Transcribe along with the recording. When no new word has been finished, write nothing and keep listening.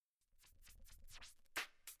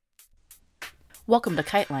Welcome to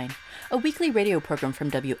KiteLine, a weekly radio program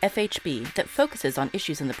from WFHB that focuses on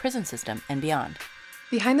issues in the prison system and beyond.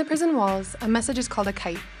 Behind the prison walls, a message is called a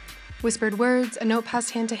kite. Whispered words, a note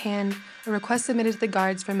passed hand to hand, a request submitted to the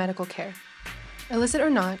guards for medical care. Illicit or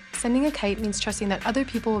not, sending a kite means trusting that other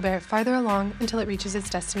people will bear it farther along until it reaches its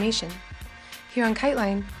destination. Here on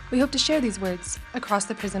KiteLine, we hope to share these words across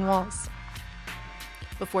the prison walls.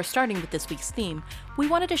 Before starting with this week's theme, we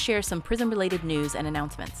wanted to share some prison-related news and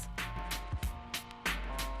announcements.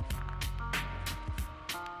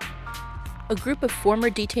 A group of former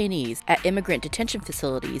detainees at immigrant detention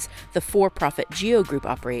facilities the for-profit GEO Group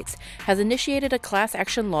operates has initiated a class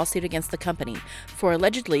action lawsuit against the company for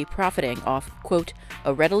allegedly profiting off, quote,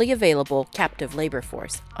 a readily available captive labor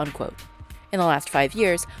force, unquote. In the last 5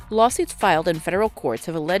 years, lawsuits filed in federal courts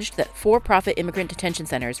have alleged that for-profit immigrant detention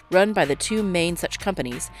centers run by the two main such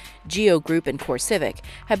companies, GEO Group and CoreCivic,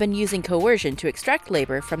 have been using coercion to extract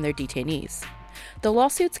labor from their detainees. The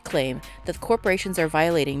lawsuits claim that the corporations are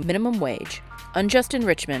violating minimum wage, unjust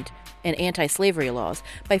enrichment, and anti-slavery laws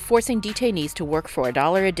by forcing detainees to work for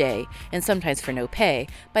 $1 a day, and sometimes for no pay,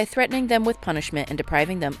 by threatening them with punishment and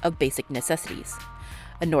depriving them of basic necessities.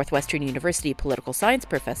 A Northwestern University political science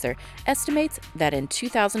professor estimates that in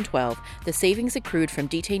 2012, the savings accrued from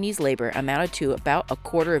detainees' labor amounted to about a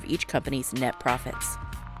quarter of each company's net profits.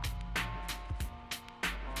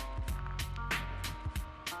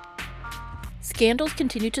 Scandals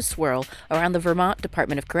continue to swirl around the Vermont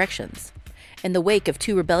Department of Corrections. In the wake of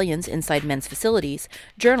two rebellions inside men's facilities,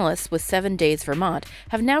 journalists with 7 Days Vermont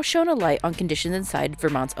have now shone a light on conditions inside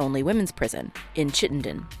Vermont's only women's prison, in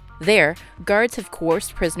Chittenden. There, guards have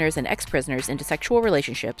coerced prisoners and ex-prisoners into sexual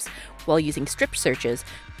relationships while using strip searches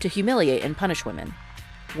to humiliate and punish women.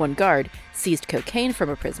 One guard seized cocaine from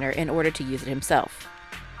a prisoner in order to use it himself.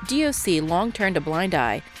 DOC long turned a blind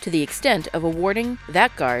eye to the extent of awarding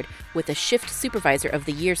that guard with a Shift Supervisor of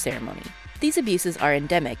the Year ceremony. These abuses are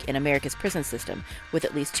endemic in America's prison system, with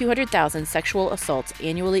at least 200,000 sexual assaults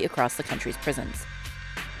annually across the country's prisons.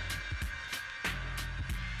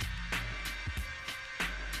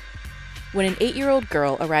 When an 8-year-old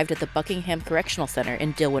girl arrived at the Buckingham Correctional Center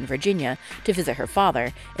in Dillwyn, Virginia, to visit her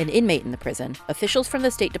father, an inmate in the prison, officials from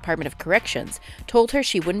the State Department of Corrections told her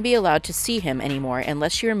she wouldn't be allowed to see him anymore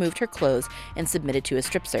unless she removed her clothes and submitted to a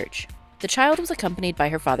strip search. The child was accompanied by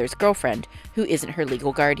her father's girlfriend, who isn't her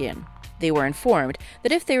legal guardian. They were informed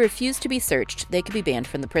that if they refused to be searched, they could be banned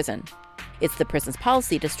from the prison. It's the prison's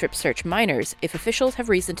policy to strip search minors if officials have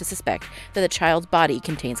reason to suspect that the child's body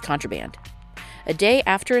contains contraband. A day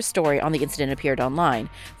after a story on the incident appeared online,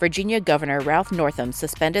 Virginia Governor Ralph Northam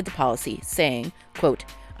suspended the policy, saying, quote,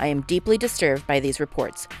 I am deeply disturbed by these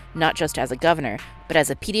reports, not just as a governor, but as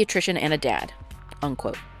a pediatrician and a dad,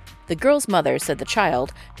 unquote. The girl's mother said the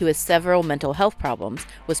child, who has several mental health problems,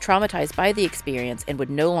 was traumatized by the experience and would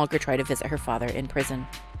no longer try to visit her father in prison.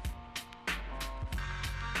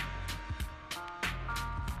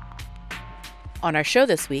 On our show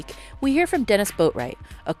this week, we hear from Dennis Boatwright,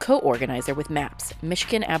 a co-organizer with MAPS,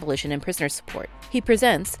 Michigan Abolition and Prisoner Support. He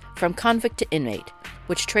presents From Convict to Inmate,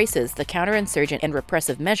 which traces the counterinsurgent and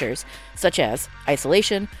repressive measures, such as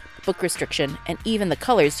isolation, book restriction, and even the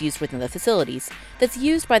colors used within the facilities, that's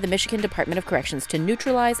used by the Michigan Department of Corrections to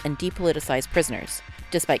neutralize and depoliticize prisoners,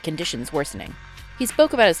 despite conditions worsening. He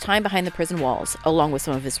spoke about his time behind the prison walls, along with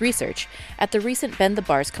some of his research, at the recent Bend the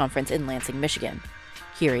Bars conference in Lansing, Michigan.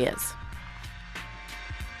 Here he is.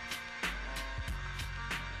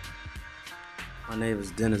 My name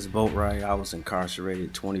is Dennis Boatwright. I was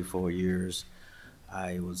incarcerated 24 years.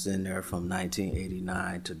 I was in there from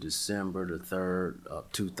 1989 to December the 3rd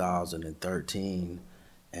of 2013,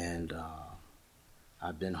 and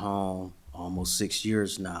I've been home almost 6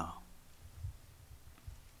 years now.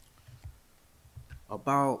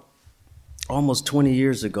 About almost 20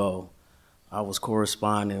 years ago, I was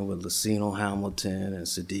corresponding with Lucino Hamilton and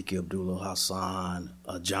Siddiqui Abdullah Hassan,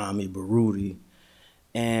 Jami Baruti.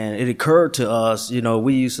 And it occurred to us,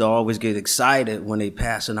 we used to always get excited when they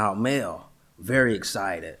passing out mail, very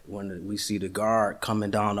excited when we see the guard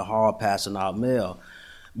coming down the hall passing out mail,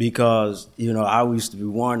 because, I used to be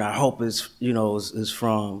wondering, I hope it's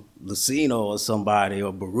from Lucino or somebody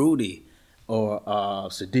or Baruti or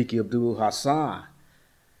Siddiqui Abdul Hassan.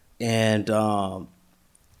 And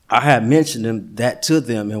I had mentioned that to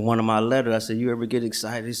them in one of my letters. I said, you ever get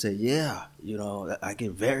excited? He said, yeah, I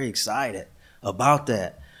get very excited about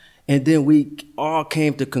that. And then we all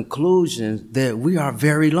came to conclusion that we are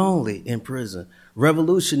very lonely in prison.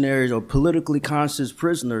 Revolutionaries or politically conscious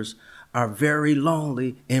prisoners are very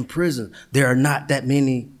lonely in prison. There are not that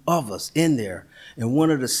many of us in there. And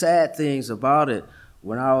one of the sad things about it,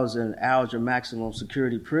 when I was in Alger Maximum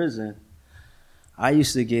Security Prison, I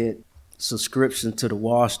used to get subscription to the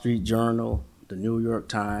Wall Street Journal, the New York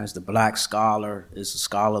Times, the Black Scholar is a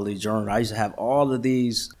scholarly journal. I used to have all of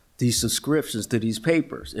these subscriptions to these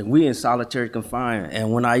papers, and we in solitary confinement.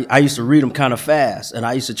 And when I used to read them kind of fast, and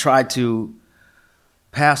I used to try to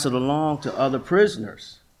pass it along to other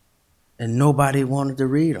prisoners, and nobody wanted to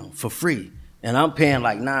read them for free. And I'm paying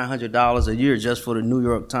like $900 a year just for the New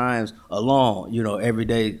York Times alone,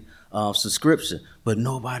 everyday subscription. But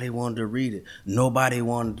nobody wanted to read it. Nobody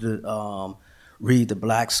wanted to read the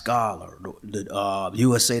Black Scholar, the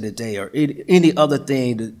USA Today, or any other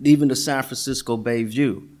thing, even the San Francisco Bay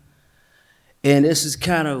View. And this is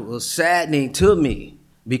kind of saddening to me,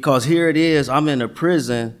 because here it is, I'm in a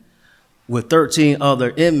prison with 13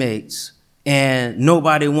 other inmates, and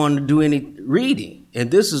nobody wanted to do any reading.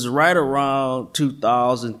 And this is right around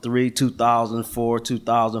 2003, 2004,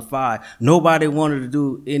 2005. Nobody wanted to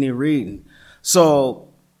do any reading. So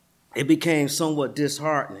it became somewhat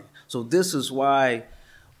disheartening. So this is why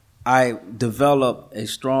I developed a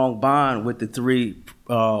strong bond with the three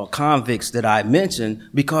convicts that I mentioned,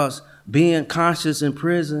 because being conscious in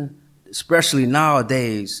prison, especially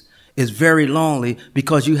nowadays, is very lonely,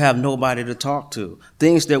 because you have nobody to talk to.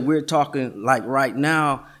 Things that we're talking like right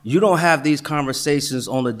now, you don't have these conversations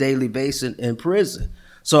on a daily basis in prison.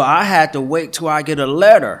 So I had to wait till I get a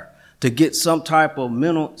letter to get some type of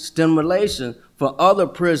mental stimulation for other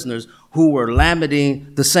prisoners who were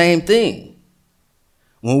lamenting the same thing.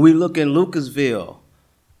 When we look in Lucasville,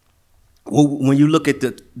 when you look at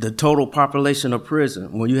the total population of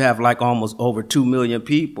prison, when you have like almost over 2 million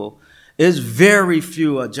people, it's very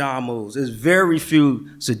few Ajamus. It's very few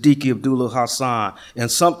Siddiqui Abdullah Hassan.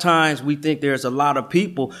 And sometimes we think there's a lot of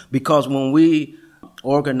people, because when we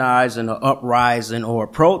organize in an uprising or a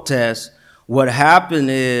protest, what happened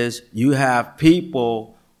is you have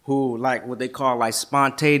people who, like what they call like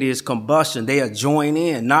spontaneous combustion. They are join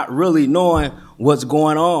in, not really knowing what's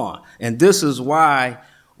going on. And this is why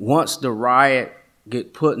once the riot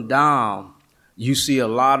get put down, you see a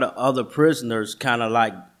lot of other prisoners kind of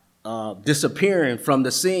like disappearing from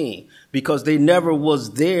the scene, because they never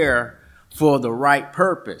was there for the right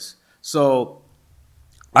purpose. So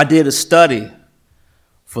I did a study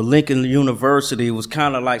for Lincoln University. It was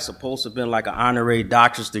kind of like supposed to have been like an honorary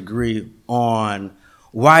doctorate degree on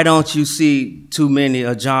why don't you see too many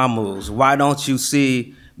Ajamus? Why don't you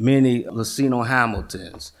see many Lucino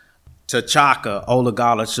Hamiltons? T'Chaka,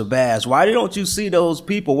 Oligala, Shabazz. Why don't you see those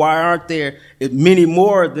people? Why aren't there many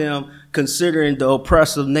more of them, considering the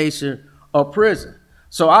oppressive nature of prison?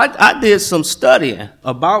 So I did some studying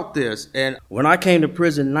about this. And when I came to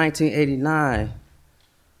prison in 1989,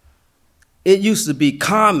 it used to be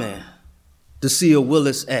common to see a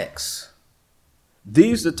Willis X.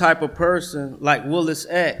 These the type of person like Willis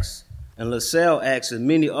X and LaSalle X and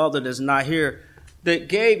many others that's not here, that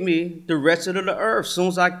gave me the wretched of the earth as soon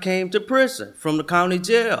as I came to prison from the county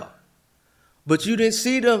jail. But you didn't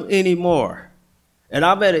see them anymore. And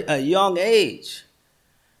I'm at a young age.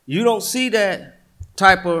 You don't see that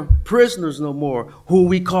type of prisoners no more, who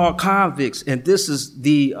we call convicts. And this is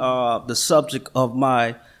the subject of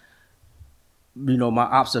my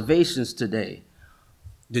observations today.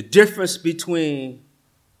 The difference between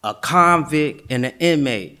a convict and an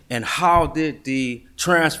inmate, and how did the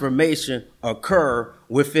transformation occur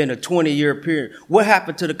within a 20-year period? What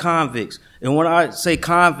happened to the convicts? And when I say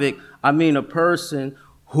convict, I mean a person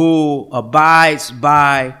who abides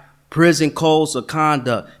by prison codes of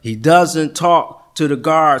conduct. He doesn't talk to the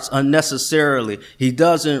guards unnecessarily. He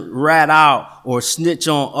doesn't rat out or snitch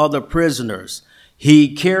on other prisoners.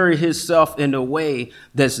 He carries himself in a way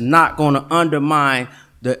that's not going to undermine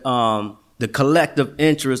the collective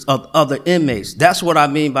interest of other inmates. That's what I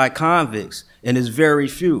mean by convicts, and it's very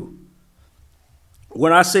few.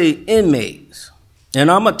 When I say inmates,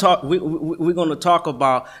 and I'm gonna talk, we're going to talk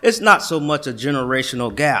about, it's not so much a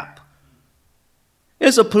generational gap.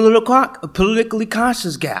 It's a politically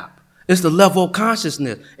conscious gap. It's the level of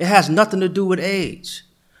consciousness. It has nothing to do with age.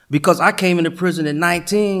 Because I came into prison at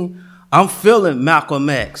 19, I'm feeling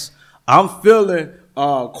Malcolm X. I'm feeling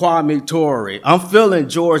Kwame Ture. I'm feeling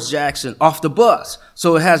George Jackson off the bus.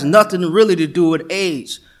 So it has nothing really to do with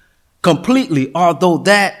age completely, although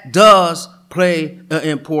that does play an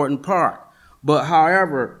important part. But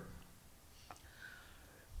however,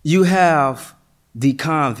 you have the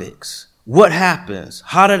convicts. What happens?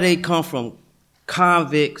 How do they come from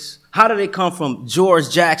convicts? How do they come from George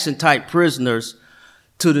Jackson type prisoners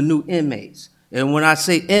to the new inmates? And when I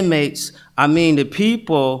say inmates, I mean the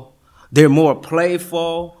people, they're more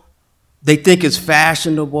playful. They think it's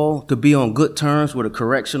fashionable to be on good terms with a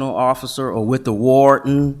correctional officer or with the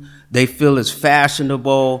warden. They feel it's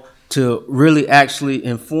fashionable to really actually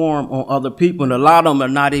inform on other people. And a lot of them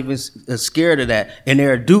are not even scared of that. And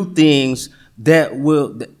they'll do things that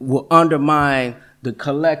will undermine the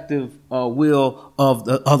collective will of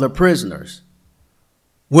the other prisoners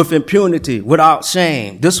with impunity, without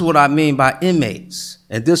shame. This is what I mean by inmates.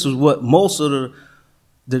 And this is what most of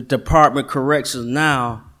the Department of Corrections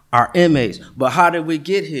now are, inmates. But how did we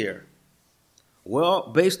get here?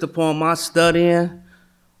 Well, based upon my studying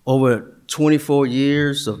over 24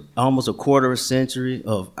 years of almost a quarter of a century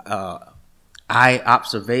of eye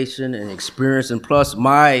observation and experience, and plus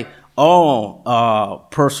my own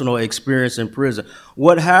personal experience in prison.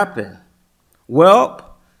 What happened?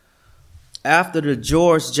 Well, after the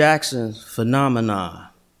George Jackson phenomenon,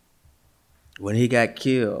 when he got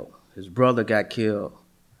killed, his brother got killed,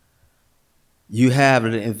 you have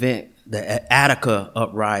an event, the Attica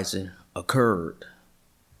uprising occurred.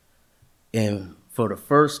 And for the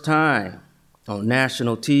first time on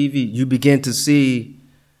national TV, you begin to see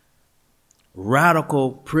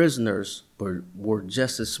radical prisoners were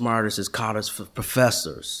just as smart as his college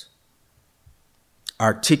professors,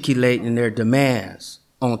 articulating their demands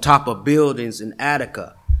on top of buildings in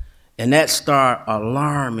Attica. And that started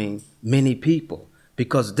alarming many people,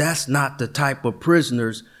 because that's not the type of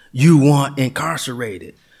prisoners you want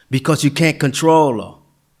incarcerated, because you can't control them.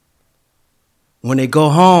 When they go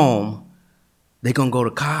home, they're going to go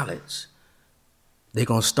to college. They're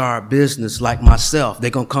going to start business like myself. They're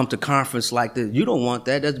going to come to conference like this. You don't want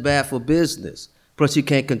that. That's bad for business. Plus, you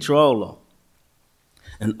can't control them.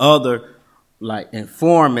 And other, like,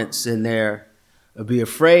 informants in there would be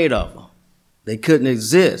afraid of them. They couldn't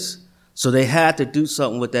exist. So they had to do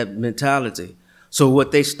something with that mentality. So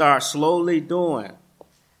what they start slowly doing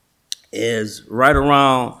is right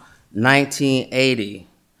around 1980,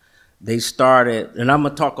 they started, and I'm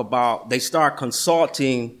going to talk about, they start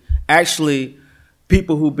consulting actually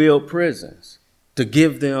people who build prisons to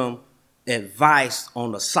give them advice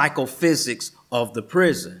on the psychophysics of the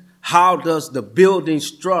prison. How does the building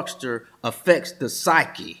structure affect the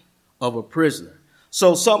psyche of a prisoner?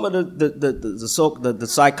 So some of the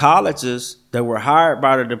psychologists that were hired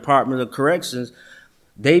by the Department of Corrections,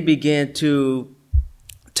 they began to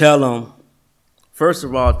tell them, first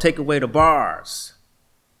of all, take away the bars.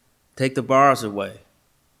 Take the bars away.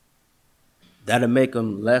 That'll make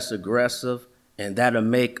them less aggressive, and that'll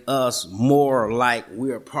make us more like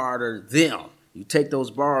we're part of them. You take those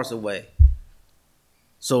bars away.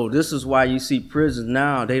 So this is why you see prisons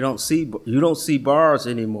now, you don't see bars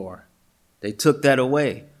anymore. They took that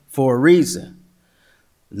away for a reason.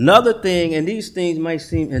 Another thing, and these things may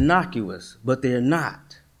seem innocuous, but they're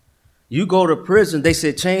not. You go to prison, they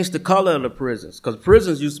said change the color of the prisons, because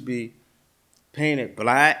prisons used to be painted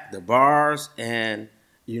black, the bars, and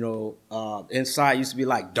inside used to be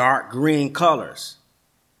like dark green colors.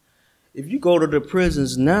 If you go to the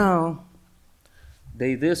prisons now,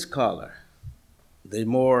 they this color. They're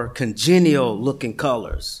more congenial looking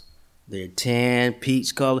colors. They're tan,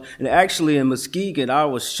 peach color. And actually in Muskegon, I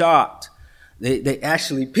was shocked. They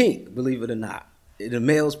actually pink, believe it or not, in the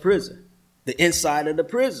male's prison, the inside of the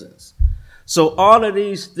prisons. So all of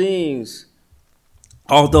these things,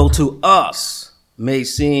 although to us may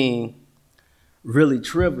seem really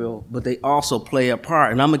trivial, but they also play a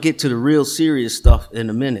part. And I'm going to get to the real serious stuff in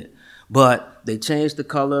a minute. But they changed the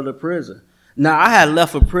color of the prison. Now, I had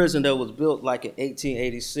left a prison that was built like in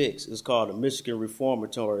 1886. It's called the Michigan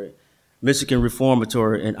Reformatory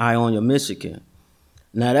in Ionia, Michigan.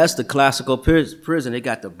 Now, that's the classical prison. They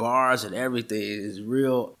got the bars and everything. It's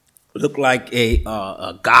real, look like a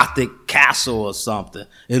Gothic castle or something.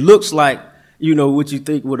 It looks like, what you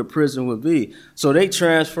think what a prison would be. So they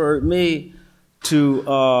transferred me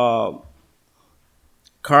to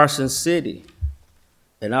Carson City.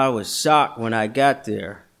 And I was shocked when I got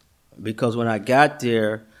there, because when I got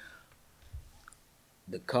there,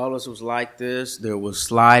 the colors was like this. There was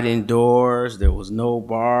sliding doors. There was no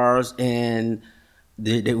bars. And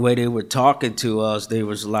the way they were talking to us, they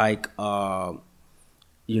was like,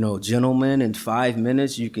 gentlemen, in 5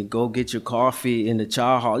 minutes, you can go get your coffee in the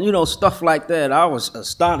chow hall. Stuff like that. I was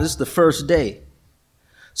astonished. This is the first day.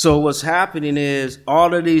 So what's happening is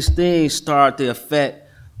all of these things start to affect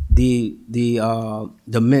the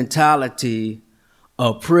mentality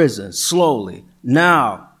of prison slowly.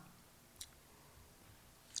 Now,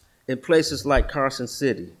 in places like Carson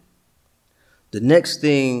City, the next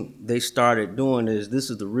thing they started doing is, this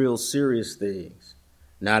is the real serious things.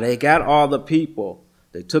 Now they got all the people.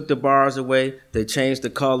 They took the bars away. They changed the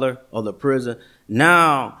color of the prison.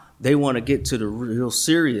 Now they want to get to the real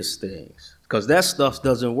serious things. because that stuff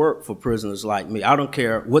doesn't work for prisoners like me. I don't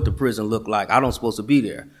care what the prison look like. I don't supposed to be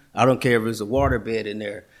there. I don't care if there's a waterbed in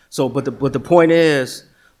there. So, but the point is,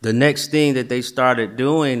 the next thing that they started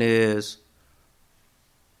doing is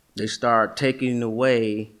they start taking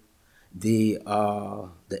away the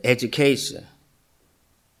education.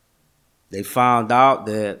 They found out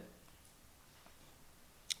that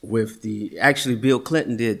with actually Bill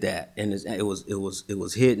Clinton did that, and it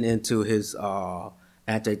was hidden into his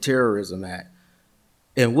Anti-Terrorism Act.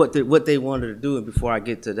 And what they wanted to do, and before I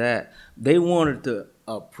get to that, they wanted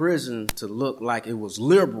a prison to look like it was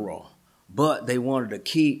liberal, but they wanted to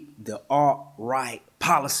keep the alt-right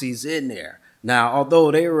policies in there. Now,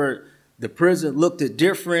 although the prison looked at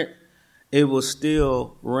different, it was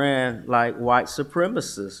still ran like white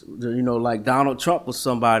supremacists. You know, like Donald Trump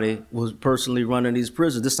was personally running these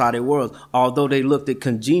prisons. This is how they were, although they looked at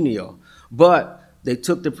congenial. But they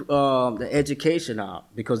took the education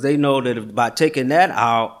out because they know that by taking that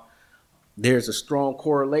out, there's a strong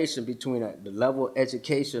correlation between the level of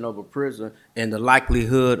education of a prisoner and the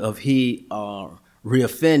likelihood of he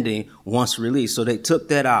reoffending once released. So they took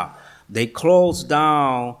that out. They closed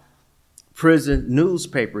down prison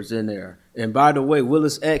newspapers in there. And by the way,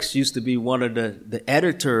 Willis X used to be one of the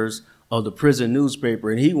editors of the prison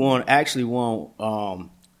newspaper, and he actually won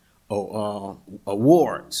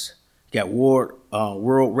awards. Got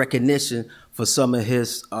world recognition for some of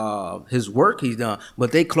his work he's done.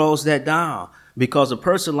 But they closed that down because a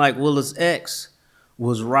person like Willis X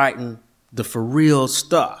was writing the for real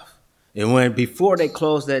stuff. And before they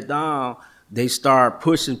closed that down, they started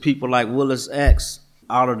pushing people like Willis X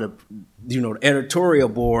out of the editorial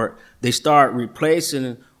board. They start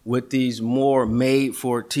replacing with these more made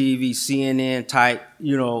for TV, CNN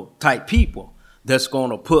type people that's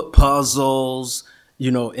going to put puzzles,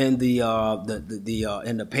 in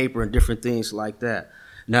the paper and different things like that.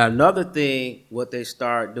 Now, another thing, what they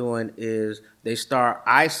start doing is they start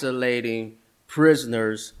isolating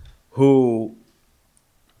prisoners who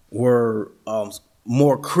were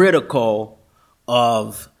more critical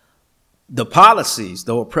of the policies,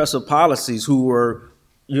 the oppressive policies, who were,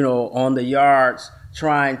 on the yards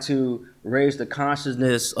trying to raise the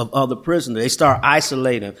consciousness of other prisoners. They start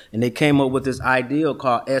isolating, and they came up with this ideal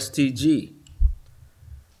called STG,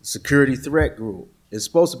 Security Threat Group. It's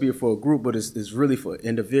supposed to be for a group, but it's really for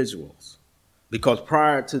individuals. Because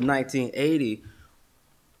prior to 1980,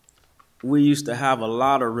 we used to have a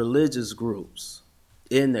lot of religious groups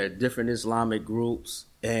in there, different Islamic groups,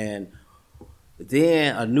 and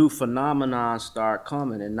then a new phenomenon started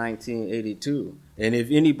coming in 1982. And if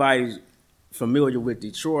anybody's familiar with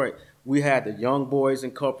Detroit, we had the Young Boys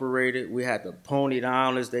Incorporated, we had the Pony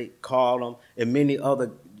Down, as they call them, and many other,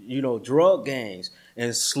 drug gangs.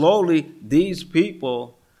 And slowly, these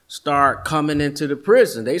people start coming into the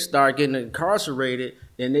prison. They start getting incarcerated,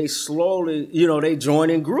 and they slowly, they join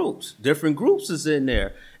in groups. Different groups is in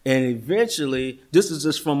there. And eventually, this is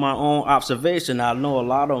just from my own observation, I know a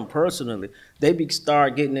lot of them personally, they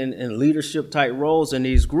start getting in leadership type roles in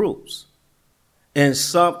these groups. And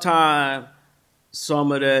sometimes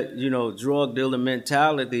some of that, drug dealer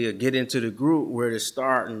mentality will get into the group where they're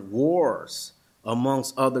starting wars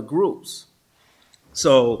amongst other groups.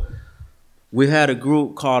 So we had a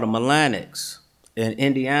group called the Melanics. In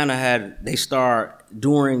Indiana,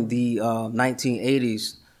 during the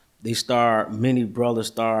 1980s, many brothers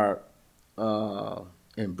start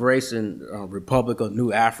embracing Republic of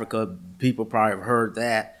New Africa. People probably have heard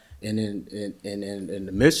that. And in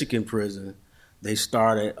the Michigan prison, they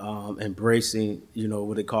started embracing,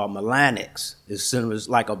 what they call Melanics. It's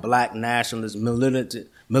like a black nationalist militant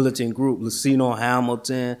group. Lucino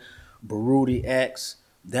Hamilton, Baruti X,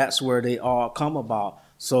 that's where they all come about.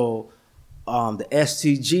 So the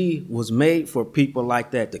STG was made for people like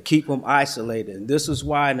that, to keep them isolated. And this is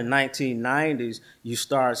why in the 1990s, you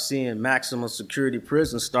start seeing maximum security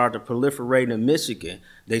prisons start to proliferate in Michigan.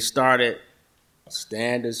 They started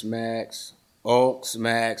Standards Max, Oaks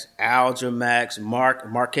Max, Alger Max,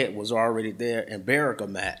 Marquette was already there, and Barrica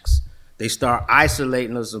Max. They start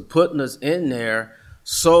isolating us and putting us in there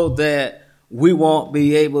so that we won't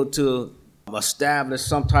be able to establish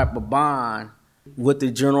some type of bond with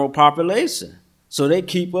the general population. So they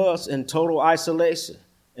keep us in total isolation.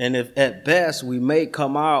 And if at best we may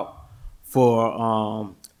come out for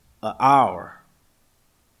an hour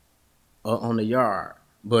on the yard.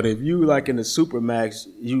 But if you like in the Supermax,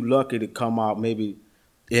 you lucky to come out maybe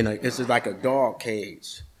it's like a dog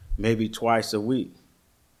cage, maybe twice a week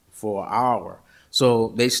for an hour.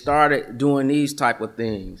 So they started doing these type of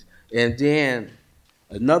things. And then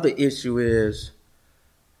another issue is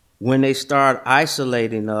when they start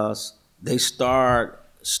isolating us, they start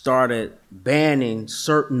started banning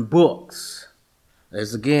certain books.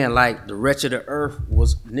 As again, like The Wretched of Earth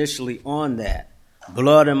was initially on that.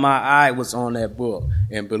 Blood in My Eye was on that book.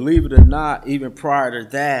 And believe it or not, even prior to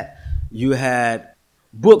that, you had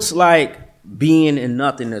books like Being in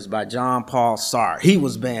Nothingness by John Paul Sartre. He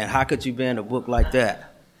was banned. How could you ban a book like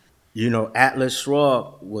that? You know, Atlas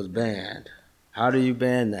Shrugged was banned. How do you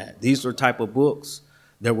ban that? These were type of books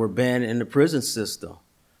that were banned in the prison system.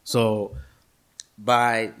 So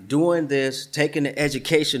by doing this, taking the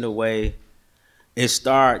education away, it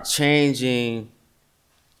started changing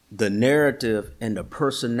the narrative and the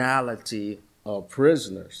personality of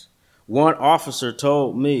prisoners. One officer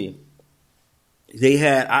told me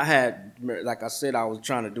I had, like I said, I was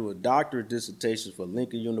trying to do a doctorate dissertation for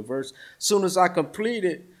Lincoln University. As soon as I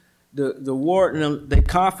completed, the warden, they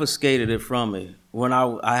confiscated it from me. When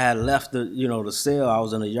I had left the cell, I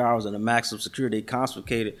was in the yard, I was in the maximum security, they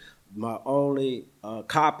confiscated my only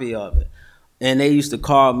copy of it. And they used to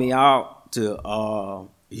call me out to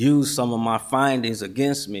use some of my findings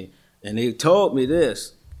against me. And they told me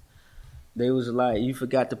this. They was like, you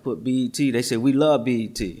forgot to put BET. They said, we love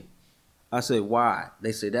BET. I said, why?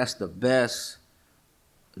 They said, that's the best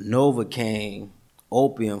Novocaine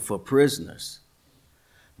opium for prisoners.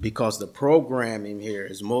 Because the programming here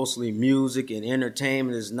is mostly music and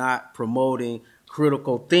entertainment, is not promoting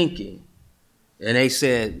critical thinking. And they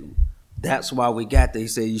said, that's why we got that. He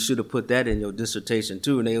said, you should have put that in your dissertation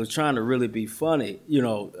too. And they was trying to really be funny,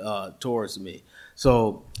 towards me.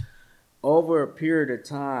 So over a period of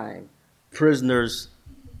time, prisoners'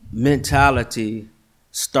 mentality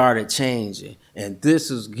started changing. And this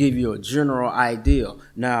is give you a general idea.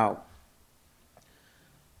 Now,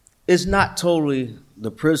 it's not totally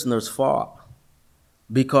the prisoner's fault,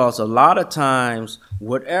 because a lot of times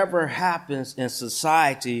whatever happens in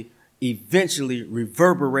society eventually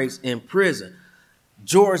reverberates in prison.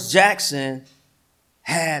 George Jackson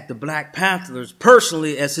had the Black Panthers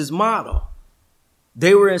personally as his model.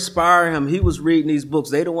 They were inspiring him. He was reading these books.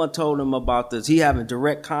 They the one told him about this. He having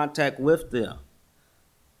direct contact with them.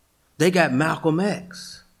 They got Malcolm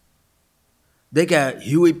X. They got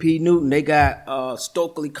Huey P. Newton. They got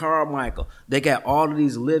Stokely Carmichael. They got all of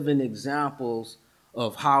these living examples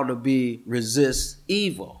of how to resist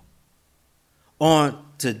evil. On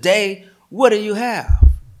today, what do you have?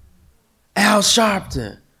 Al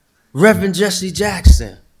Sharpton, Reverend Jesse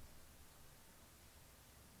Jackson,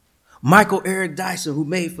 Michael Eric Dyson, who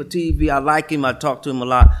made for TV. I like him. I talk to him a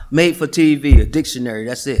lot. Made for TV, a dictionary.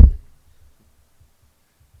 That's it.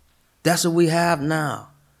 That's what we have now.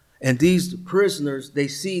 And these prisoners, they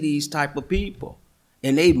see these type of people,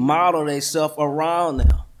 and they model themselves around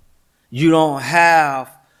them. You don't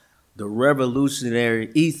have the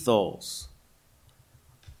revolutionary ethos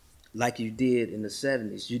like you did in the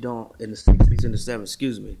 70s. You don't, in the 60s and the 70s,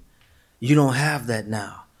 excuse me. You don't have that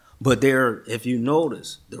now. But there, if you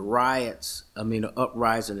notice, the riots, the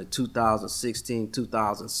uprising in 2016,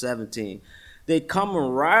 2017, they coming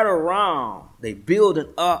right around. They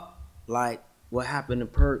building up like what happened in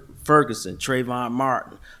Ferguson, Trayvon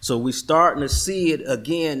Martin. So we starting to see it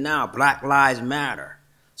again now. Black Lives Matter.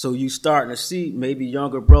 So you starting to see maybe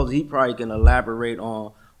younger brothers. He probably can elaborate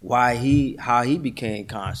on how he became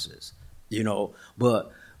conscious,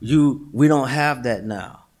 But we don't have that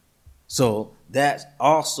now. So that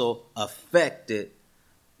also affected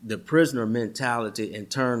the prisoner mentality and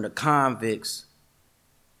turned the convicts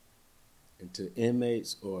into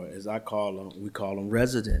inmates, or as I call them, we call them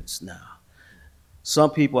residents now.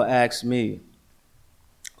 Some people ask me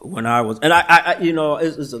when I was, and I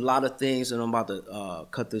it's a lot of things, and I'm about to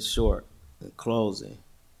cut this short in closing.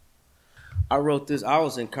 I wrote this. I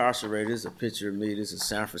was incarcerated. This is a picture of me. This is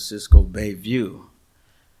San Francisco Bay View.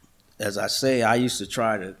 As I say, I used to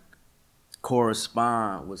try to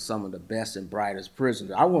correspond with some of the best and brightest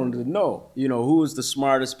prisoners. I wanted to know, who is the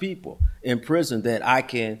smartest people in prison that I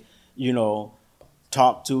can,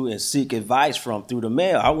 talk to and seek advice from through the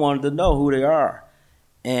mail. I wanted to know who they are.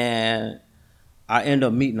 And I end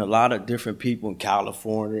up meeting a lot of different people in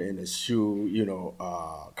California, in the SHU,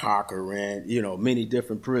 Corcoran, many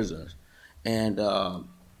different prisons. And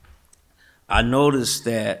I noticed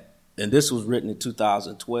that, and this was written in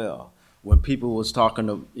 2012, when people was talking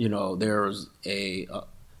to, there was the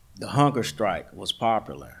hunger strike was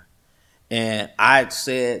popular. And I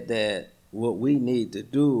said that what we need to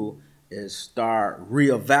do is start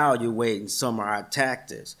reevaluating some of our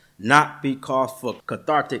tactics, not because for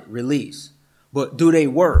cathartic release, but do they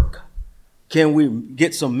work? Can we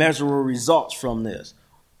get some measurable results from this?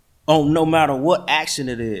 No matter what action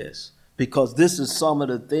it is, because this is some of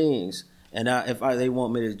the things. And they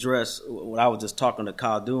want me to address what I was just talking to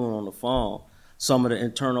Khaldun on the phone. some of the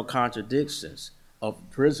internal contradictions of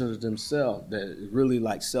prisoners themselves that is really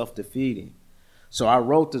like self-defeating. So I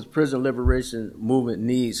wrote this Prison Liberation Movement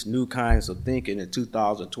Needs New Kinds of Thinking in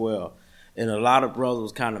 2012. And a lot of brothers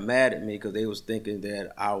was kind of mad at me because they was thinking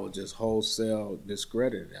that I would just wholesale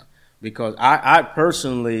discredit them. Because I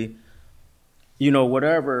personally,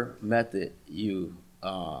 whatever method you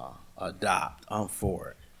adopt, I'm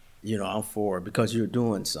for it. I'm for it because you're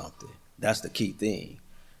doing something. That's the key thing.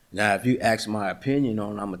 Now, if you ask my opinion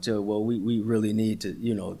on it, I'm going to tell you, well, we really need to,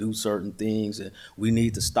 do certain things. And we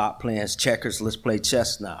need to stop playing checkers. Let's play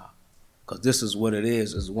chess now. Because this is what it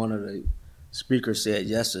is. As one of the speakers said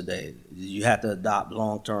yesterday, you have to adopt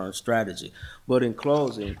long-term strategy. But in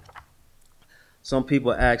closing, some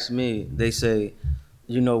people ask me, they say,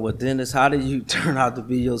 well, Dennis, how did you turn out to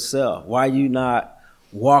be yourself? Why you not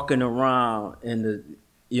walking around in the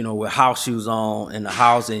with house shoes on in the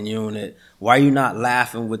housing unit? Why you not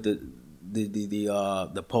laughing with the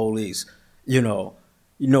police?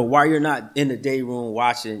 Why you're not in the day room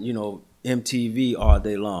watching, MTV all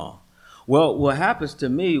day long? Well, what happens to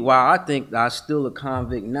me, while I think I'm still a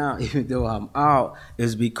convict now, even though I'm out,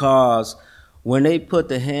 is because when they put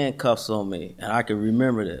the handcuffs on me, and I can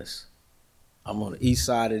remember this, I'm on the east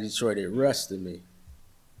side of Detroit, they arrested me.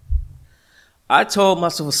 I told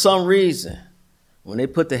myself for some reason, when they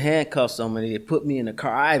put the handcuffs on me, they put me in the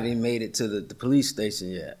car. I haven't even made it to the police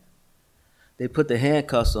station yet. They put the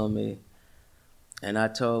handcuffs on me, and I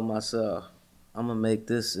told myself, I'm gonna make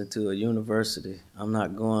this into a university. I'm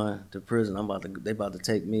not going to prison. They about to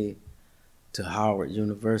take me to Howard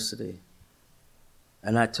University.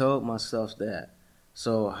 And I told myself that.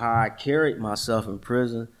 So how I carried myself in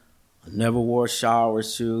prison, I never wore shower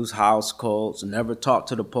shoes, house coats, never talked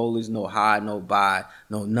to the police, no hi, no bye,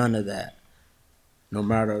 no none of that. No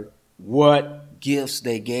matter what gifts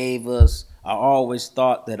they gave us, I always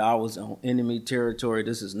thought that I was on enemy territory.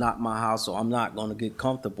 This is not my house, so I'm not going to get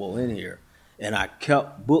comfortable in here. And I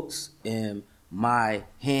kept books in my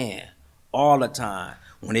hand all the time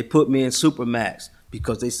when they put me in Supermax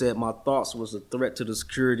because they said my thoughts was a threat to the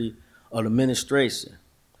security of the administration.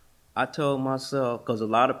 I told myself, because a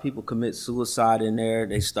lot of people commit suicide in there,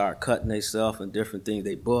 they start cutting themselves and different things,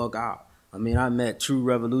 they bug out. I mean, I met true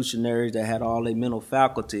revolutionaries that had all their mental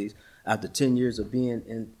faculties. After 10 years of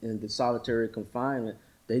being in the solitary confinement,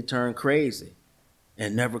 they turned crazy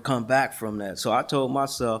and never come back from that. So I told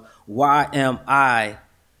myself, why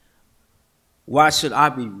should I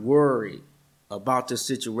be worried about this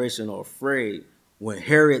situation or afraid when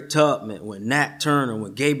Harriet Tubman, when Nat Turner,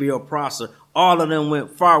 when Gabriel Prosser, all of them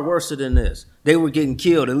went far worse than this. They were getting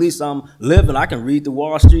killed. At least I'm living. I can read the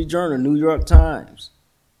Wall Street Journal, New York Times.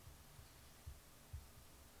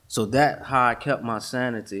 So that's how I kept my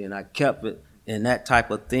sanity, and I kept it in that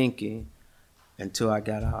type of thinking until I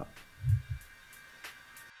got out.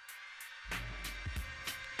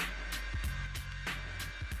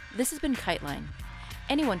 This has been KiteLine.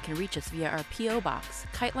 Anyone can reach us via our P.O. Box,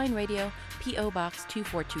 KiteLine Radio, P.O. Box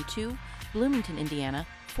 2422, Bloomington, Indiana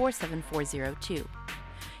 47402.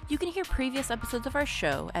 You can hear previous episodes of our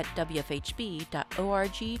show at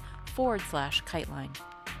wfhb.org/KiteLine.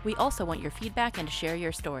 We also want your feedback and to share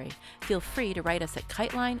your story. Feel free to write us at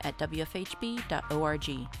kiteline@wfhb.org.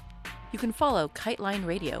 You can follow KiteLine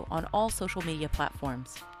Radio on all social media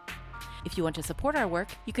platforms. If you want to support our work,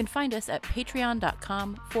 you can find us at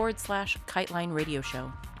patreon.com/KiteLine Radio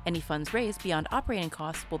Show. Any funds raised beyond operating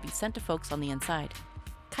costs will be sent to folks on the inside.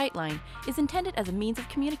 KiteLine is intended as a means of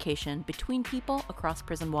communication between people across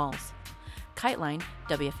prison walls. KiteLine,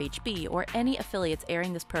 WFHB, or any affiliates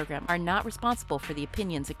airing this program are not responsible for the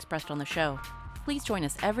opinions expressed on the show. Please join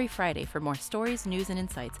us every Friday for more stories, news, and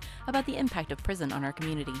insights about the impact of prison on our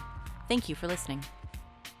community. Thank you for listening.